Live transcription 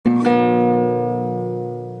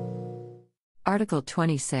Article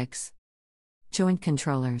 26. Joint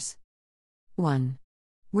controllers. 1.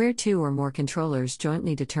 Where two or more controllers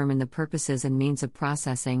jointly determine the purposes and means of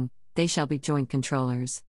processing, they shall be joint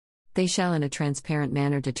controllers. They shall in a transparent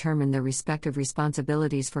manner determine their respective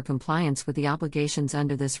responsibilities for compliance with the obligations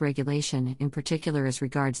under this regulation, in particular as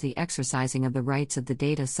regards the exercising of the rights of the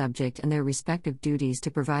data subject and their respective duties to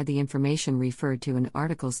provide the information referred to in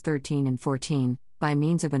Articles 13 and 14, by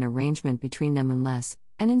means of an arrangement between them unless,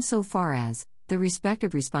 and insofar as, the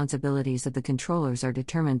respective responsibilities of the controllers are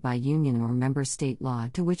determined by union or member state law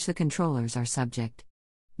to which the controllers are subject.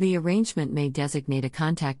 The arrangement may designate a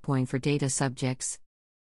contact point for data subjects.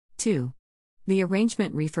 2. The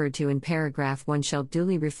arrangement referred to in paragraph 1 shall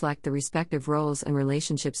duly reflect the respective roles and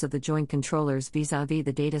relationships of the joint controllers vis-à-vis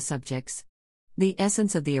the data subjects. The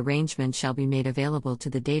essence of the arrangement shall be made available to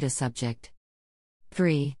the data subject.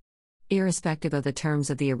 3. Irrespective of the terms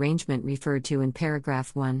of the arrangement referred to in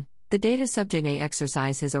paragraph 1, the data subject may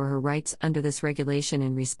exercise his or her rights under this regulation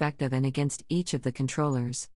in respect of and against each of the controllers.